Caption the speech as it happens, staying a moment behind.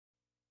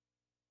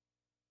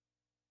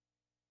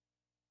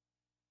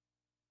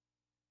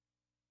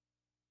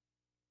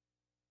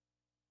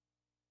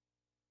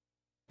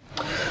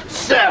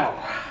So,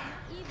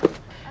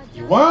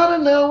 you want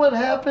to know what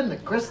happened to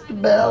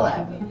Christabel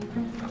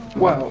Abbott?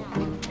 Well,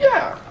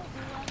 yeah.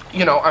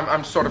 You know,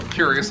 I'm sort of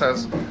curious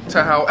as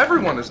to how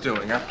everyone is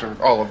doing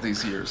after all of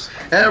these years.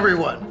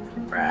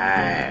 Everyone.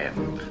 Right.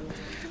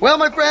 Well,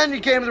 my friend, you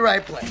came to the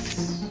right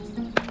place.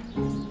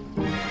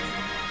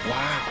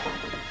 Wow.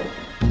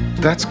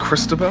 That's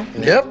Christabel?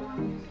 Yep.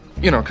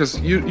 You know, because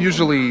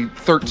usually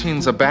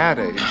 13's a bad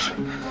age.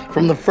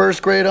 From the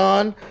first grade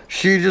on,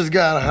 she just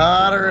got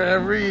hotter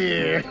every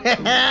year.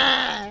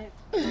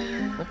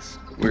 That's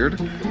weird.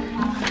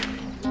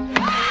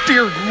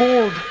 Dear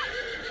Lord.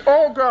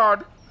 Oh,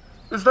 God.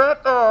 Is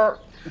that,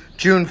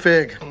 June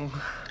Fig.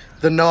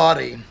 The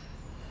naughty.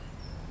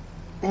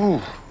 Ooh,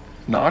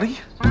 naughty?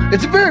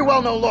 It's a very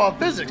well-known law of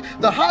physics.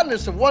 The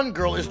hotness of one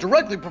girl is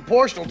directly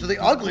proportional to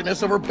the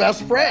ugliness of her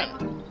best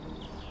friend.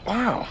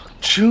 Wow,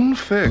 June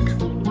Fig.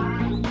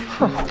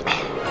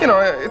 Huh. You know,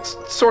 it's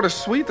sort of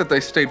sweet that they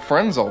stayed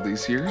friends all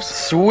these years.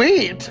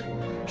 Sweet?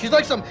 She's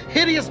like some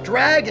hideous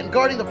dragon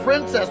guarding the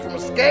princess from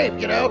escape,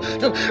 you know?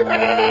 Just...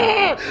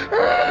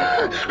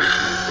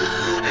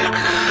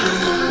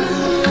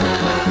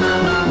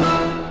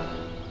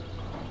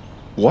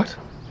 What?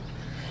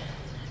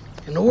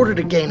 In order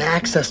to gain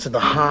access to the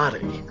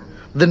hottie,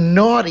 the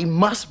naughty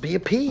must be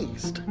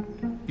appeased.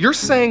 You're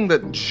saying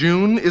that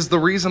June is the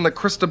reason that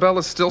Christabel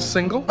is still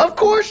single? Of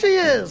course she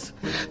is.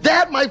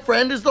 That, my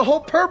friend, is the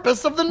whole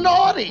purpose of the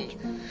naughty.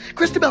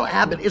 Christabel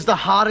Abbott is the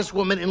hottest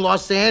woman in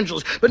Los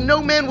Angeles, but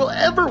no man will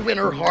ever win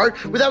her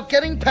heart without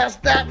getting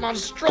past that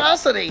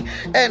monstrosity.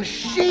 And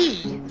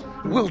she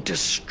will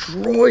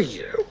destroy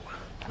you.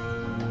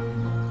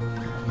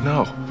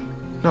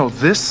 No,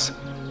 this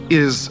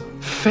is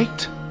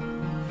fate.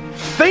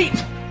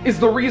 Fate is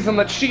the reason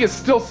that she is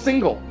still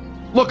single.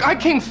 Look, I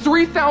came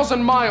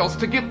 3,000 miles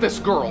to get this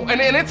girl, and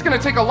it's gonna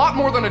take a lot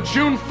more than a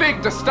June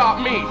Fig to stop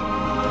me.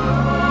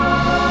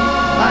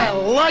 I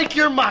like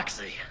your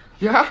moxie.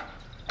 Yeah?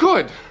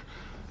 Good.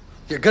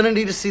 You're gonna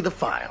need to see the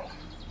file.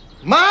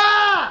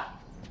 Ma!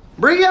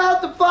 Bring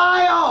out the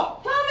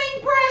file!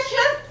 Coming,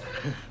 precious!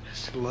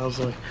 She loves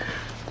me.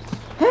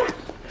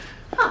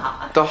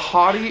 The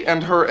hottie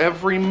and her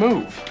every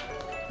move.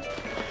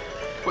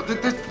 What,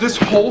 this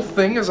whole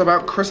thing is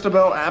about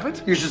Christabel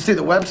Abbott? You should see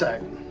the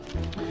website.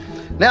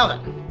 Now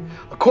then,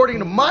 according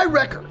to my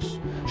records,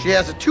 she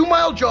has a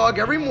 2-mile jog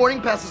every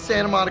morning past the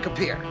Santa Monica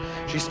Pier.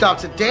 She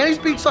stops at Danny's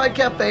Beachside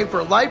Cafe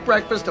for a light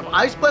breakfast of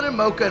ice blended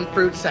mocha and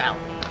fruit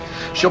salad.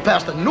 She'll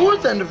pass the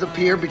north end of the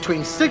pier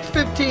between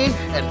 6:15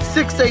 and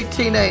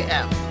 6:18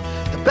 a.m.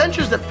 The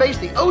benches that face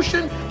the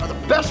ocean are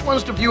the best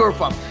ones to view her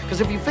from, because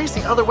if you face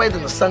the other way,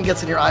 then the sun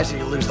gets in your eyes and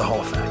you lose the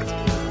whole effect.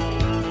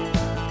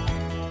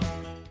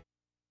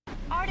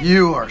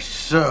 You are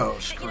so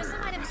screwed.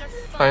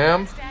 I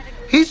am?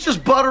 He's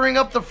just buttering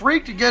up the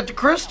freak to get to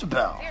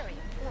Christabel.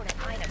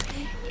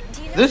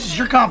 This is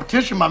your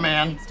competition, my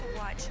man.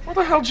 Where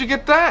the hell did you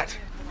get that?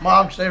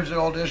 Mom saves the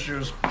old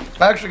issues.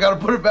 I actually got to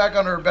put it back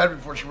under her bed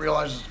before she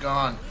realizes it's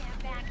gone.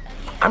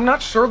 I'm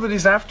not sure that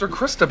he's after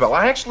Christabel.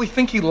 I actually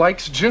think he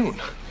likes June.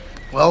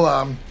 Well,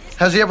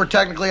 has he ever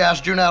technically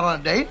asked June out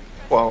on a date?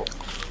 Well,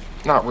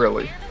 not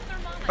really.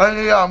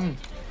 Any,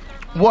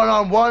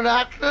 one-on-one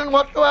action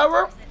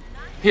whatsoever?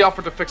 He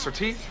offered to fix her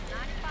teeth.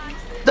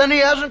 Then he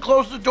hasn't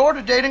closed the door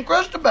to dating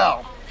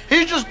Christabel.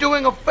 He's just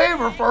doing a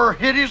favor for her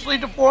hideously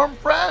deformed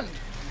friend.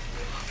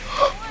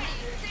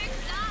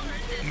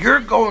 You're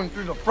going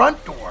through the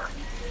front door.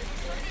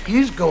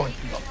 He's going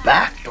through the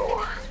back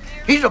door.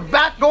 He's a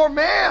backdoor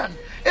man.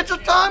 It's a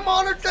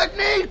time-honored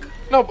technique.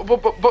 No,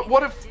 but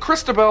what if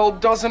Christabel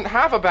doesn't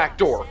have a back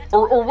door?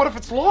 Or what if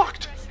it's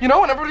locked? You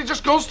know, and everybody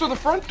just goes through the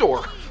front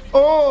door.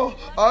 Oh,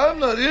 I'm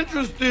not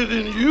interested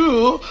in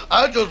you.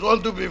 I just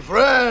want to be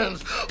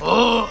friends.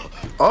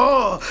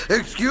 Oh,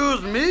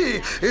 excuse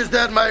me. Is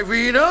that my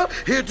wiener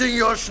hitting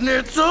your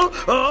schnitzel?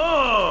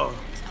 Oh.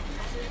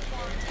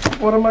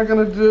 What am I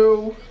gonna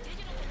do?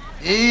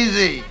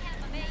 Easy.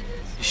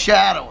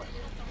 Shadowing.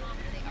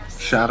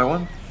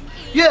 Shadowing?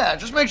 Yeah,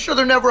 just make sure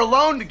they're never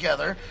alone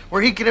together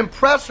where he can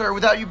impress her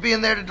without you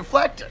being there to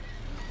deflect it.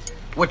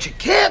 What you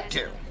can't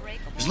do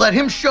is let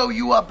him show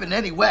you up in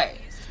any way.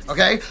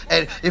 Okay?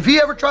 And if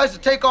he ever tries to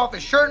take off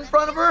his shirt in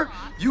front of her,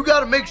 you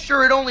gotta make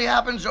sure it only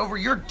happens over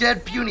your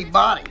dead, puny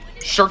body.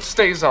 Shirt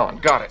stays on.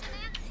 Got it.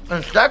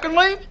 And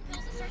secondly,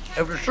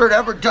 if the shirt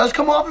ever does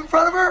come off in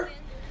front of her,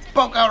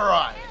 poke out her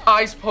eye.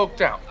 Eyes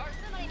poked out.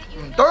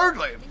 And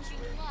thirdly,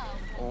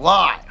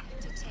 lie.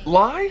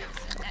 Lie?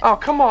 Oh,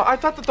 come on. I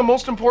thought that the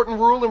most important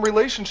rule in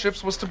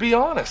relationships was to be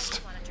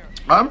honest.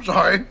 I'm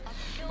sorry.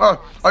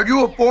 Are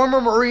you a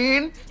former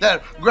Marine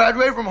that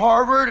graduated from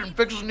Harvard and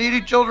fixes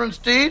needy children's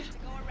teeth?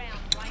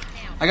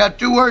 I got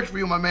 2 words for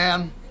you, my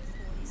man.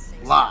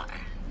 Lie.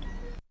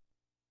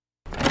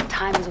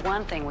 Time is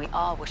one thing we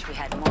all wish we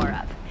had more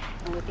of.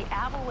 And with the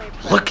Appleway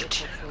program, Look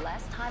at you.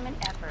 less time and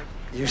effort.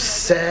 You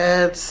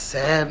sad,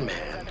 sad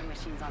man. Other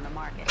machines on the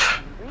market.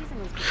 And the reason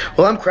is because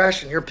Well, I'm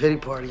crashing your pity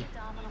party.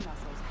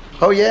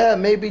 Oh yeah, it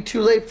may be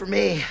too late for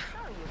me.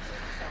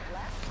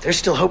 But there's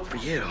still hope for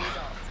you.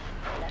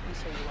 let me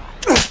show you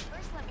why. First,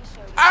 let me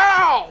show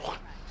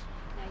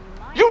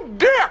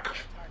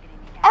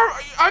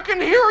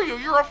can hear you.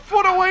 You're a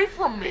foot away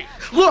from me.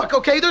 Look,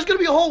 okay, there's gonna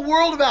be a whole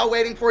world of out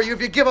waiting for you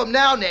if you give up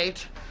now,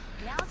 Nate.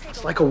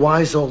 It's like a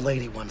wise old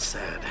lady once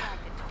said,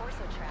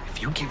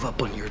 if you give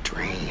up on your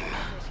dream,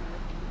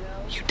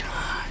 you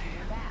die.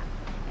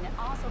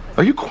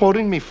 Are you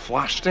quoting me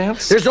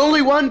Flashdance? There's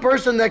only one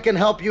person that can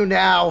help you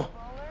now.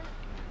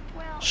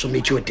 She'll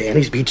meet you at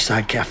Danny's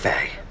Beachside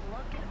Cafe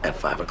at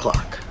 5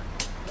 o'clock.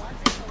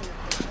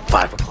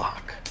 5 o'clock.